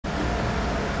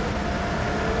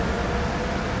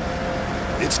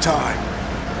It's time.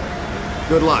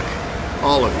 Good luck,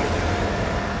 all of you.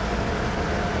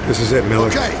 This is it, Miller.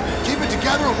 Okay, keep it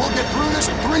together and we'll get through this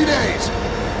in 3 days.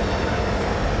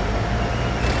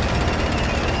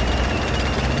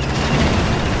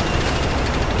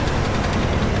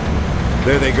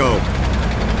 There they go.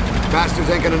 Bastards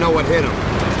ain't gonna know what hit them.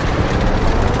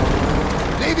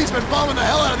 Navy's been bombing the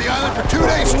hell out of the island for 2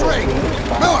 days straight.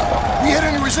 Miller, we hit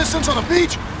any resistance on the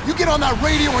beach? You get on that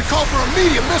radio and call for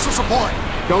immediate missile support.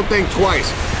 Don't think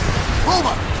twice.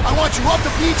 Roma, I want you up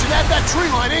the beach and at that tree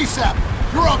line ASAP.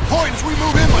 You're on point as we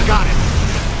move inland. Got it.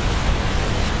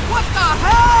 What the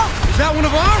hell? Is that one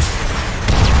of ours?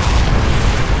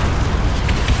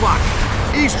 Fuck.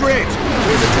 East Ridge.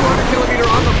 There's a 200-kilometer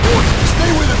on the point.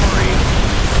 Stay with it, Marine.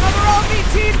 Another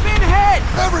LVT's been hit!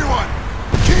 Everyone,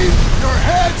 keep your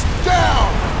heads down.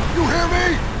 You hear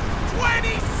me?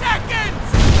 20 seconds!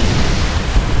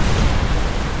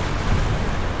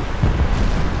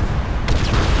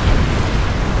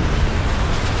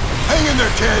 Hang in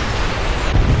there, kid.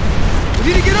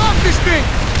 We need to get off this thing!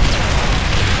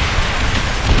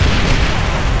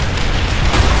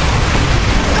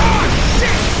 Oh,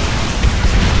 shit!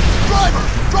 Driver,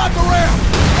 drop the ramp.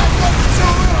 That gun can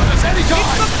zero in on us anytime.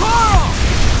 It's the Carl!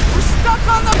 We're stuck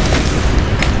on the...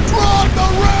 Drop the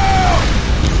ramp!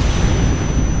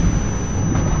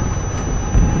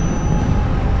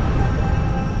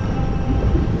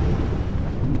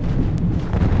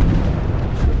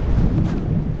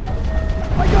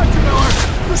 I got you, Miller.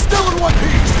 We're still in one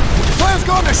piece. Plan's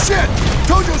gone to shit.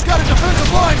 Tojo's got a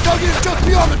defensive line dug in just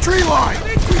beyond the tree line.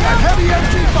 We got heavy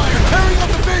MG fire tearing up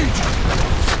the beach.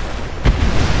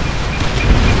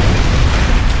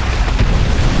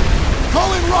 Call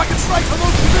in rocket strikes on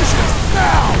those positions,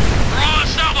 now! Raw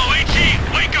Salvo 18,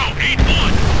 Waco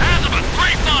 8-1, Azimuth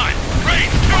 3-5,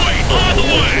 range 2-8 on the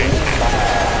way!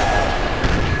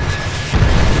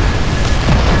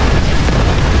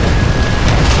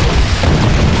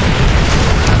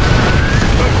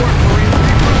 Good work, Marine.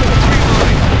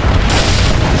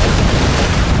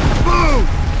 Boom!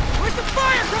 Where's the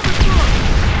fire coming from?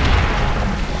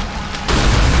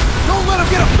 Don't let him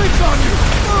get a fix on you!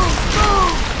 Move!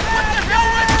 Move! What the hell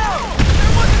was that?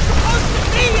 There wasn't supposed to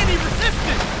be any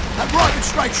resistance! That rocket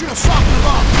strike should have softened him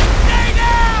up! Stay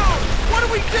down! What do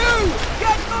we do?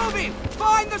 Get moving!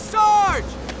 Find the Sarge!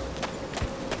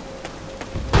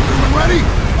 Everyone ready?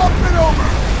 Up and over!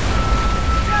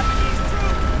 Japanese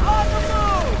troops on the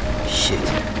move! Shit.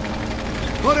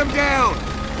 Put him down!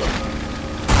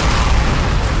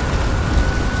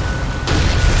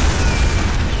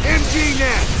 MG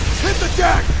net! Hit the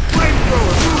deck!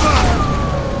 Flamethrower, move up!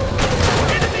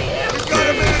 We got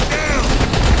a man down!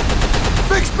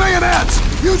 Fix bayonets!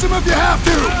 Use them if you have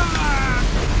to!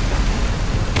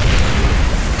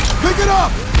 Pick it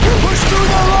up! Push through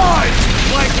their lines!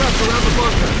 Flank us around the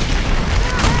bunker!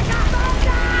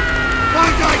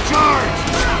 One-guy charge!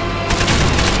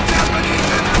 Japanese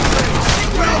infantry!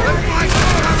 Well, flank the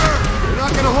cover! We're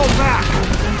not gonna hold back!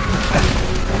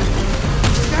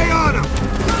 Stay on him!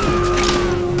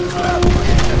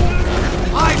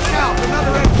 Eye south,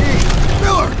 another MG!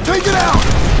 Miller, take it out!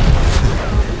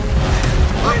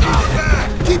 I need it back!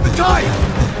 Keep it tight!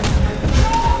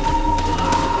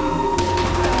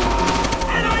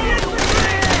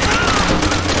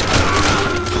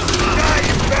 Die,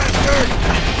 you bastard!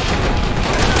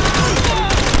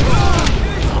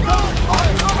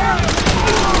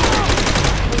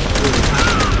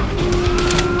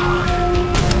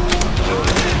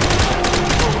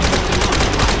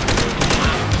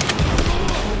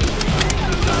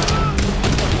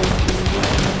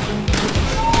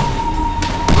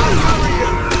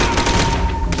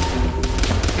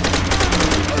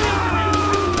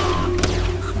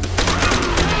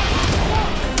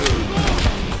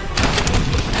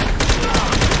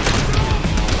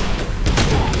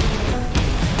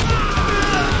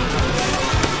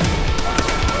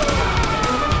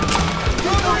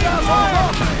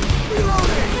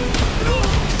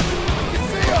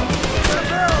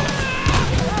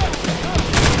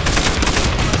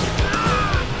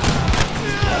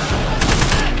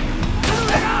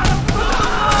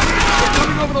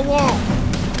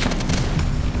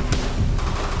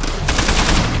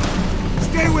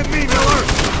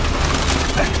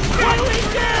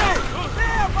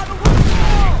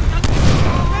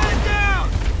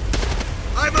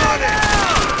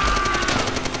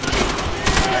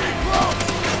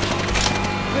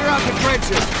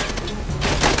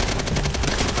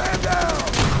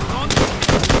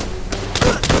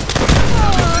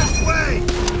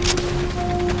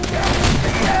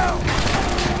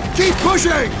 Keep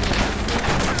pushing!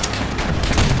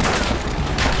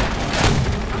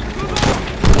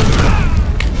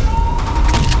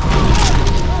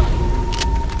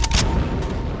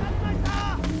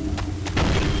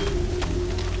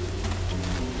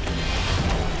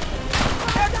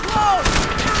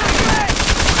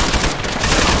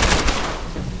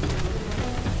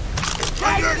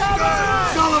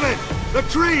 The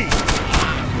tree!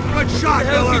 Good shot,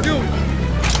 Miller!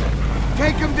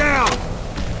 Take him down!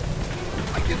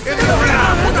 In the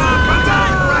ground!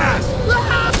 Contact grass!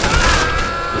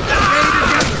 Stay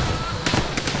together!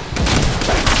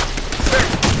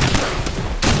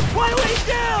 What do we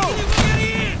do?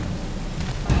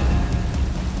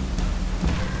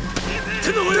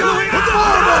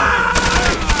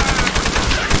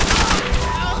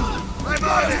 I'm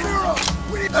on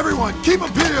it! Everyone, keep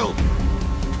them peeled!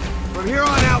 From here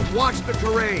on out, watch the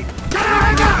terrain.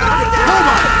 Hold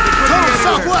on! Tunnel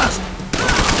southwest!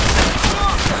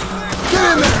 Get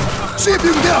in there! See if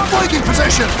you can get a flanking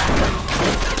position!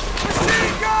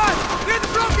 Machine gun! Near the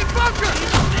broken bunker!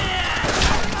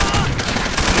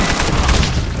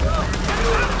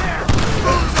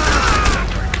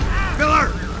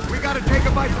 Miller, we gotta take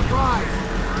him by surprise.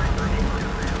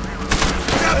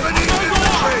 Japanese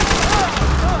infantry!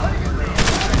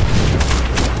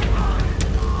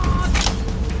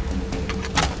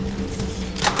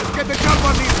 Let's get the jump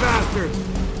on these bastards!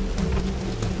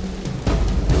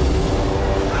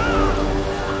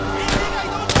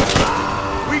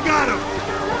 We got him!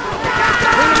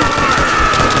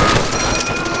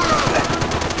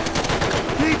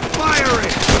 Keep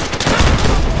firing!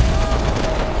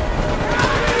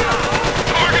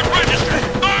 Target registered.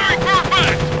 Firing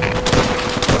perfect.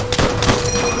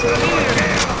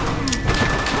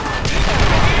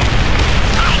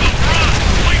 Alpha front.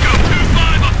 Waco 2-5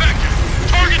 effective.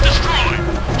 Target destroyed.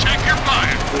 Check your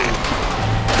fire.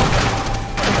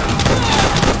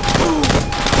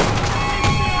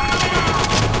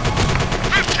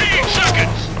 15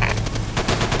 seconds.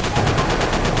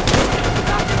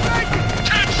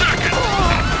 10 seconds.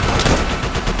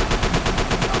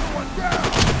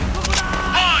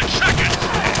 5 seconds.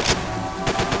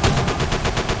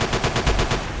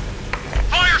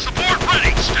 Fire support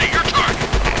ready. Stay your target.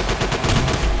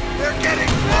 They're getting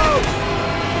close!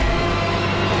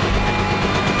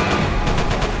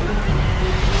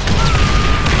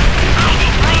 Alpha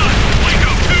front.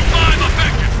 Waco 2-5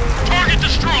 effective. Target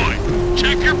destroyed.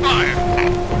 Check your fire.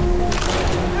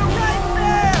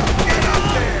 Get up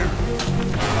there!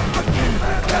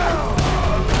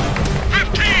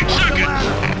 15 seconds.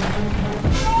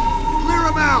 Clear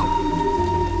them out!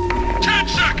 10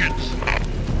 seconds.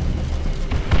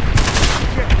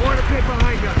 Get corner pit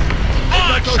behind us!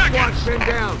 5 Let those squads seconds. spin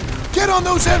down! Get on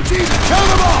those MGs and tear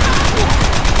them off!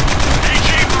 AG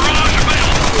barrage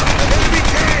available. Enemy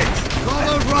tanks! Call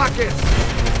those rockets!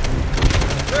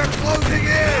 They're closing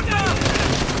in!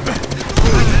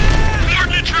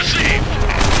 Coordinates received.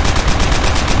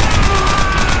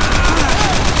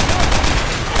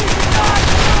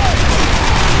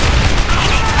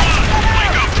 Alpha front.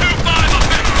 Waco 2-5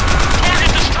 effective.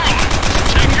 Target destroyed.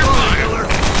 Check your fire.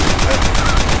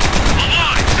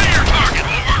 Alive. See your target.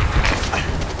 Over.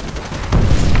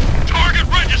 Target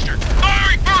registered.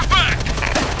 Firing perfect.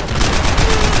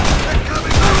 They're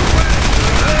coming our way!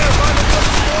 There, by the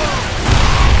wooden wall!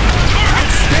 Target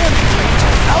Standing, ladies!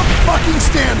 Out fucking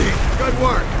standing! Good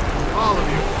work, all of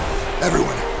you.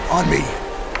 Everyone, on me.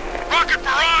 rocket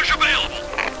barrage available.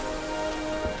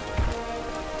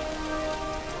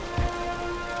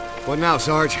 What now,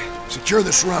 Sarge? Secure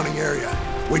the surrounding area.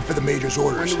 Wait for the Major's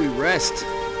orders. we rest?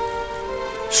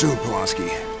 Soon, Pulaski.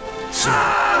 Soon.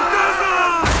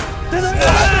 No!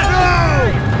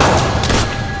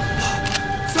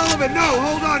 Sullivan, no!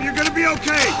 Hold on, you're gonna be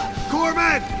okay!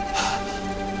 Corpsman,